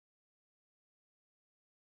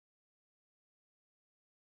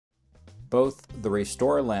Both the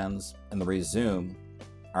Restore lens and the ReZoom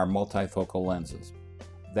are multifocal lenses.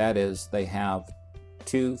 That is, they have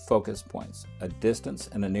two focus points, a distance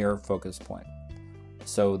and a near focus point.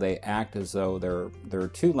 So they act as though there are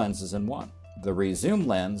two lenses in one. The ReZoom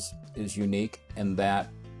lens is unique in that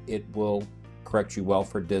it will correct you well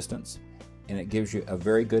for distance, and it gives you a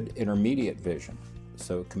very good intermediate vision,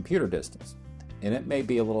 so computer distance. And it may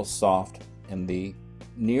be a little soft in the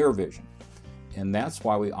near vision. And that's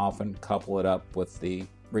why we often couple it up with the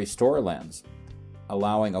Restore lens,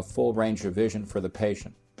 allowing a full range of vision for the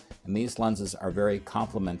patient. And these lenses are very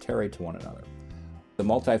complementary to one another. The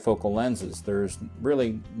multifocal lenses, there's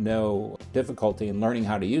really no difficulty in learning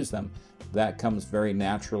how to use them. That comes very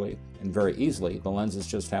naturally and very easily. The lenses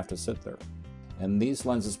just have to sit there. And these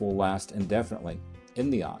lenses will last indefinitely in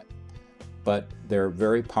the eye. But they're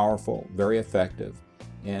very powerful, very effective,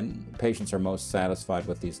 and patients are most satisfied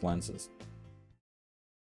with these lenses.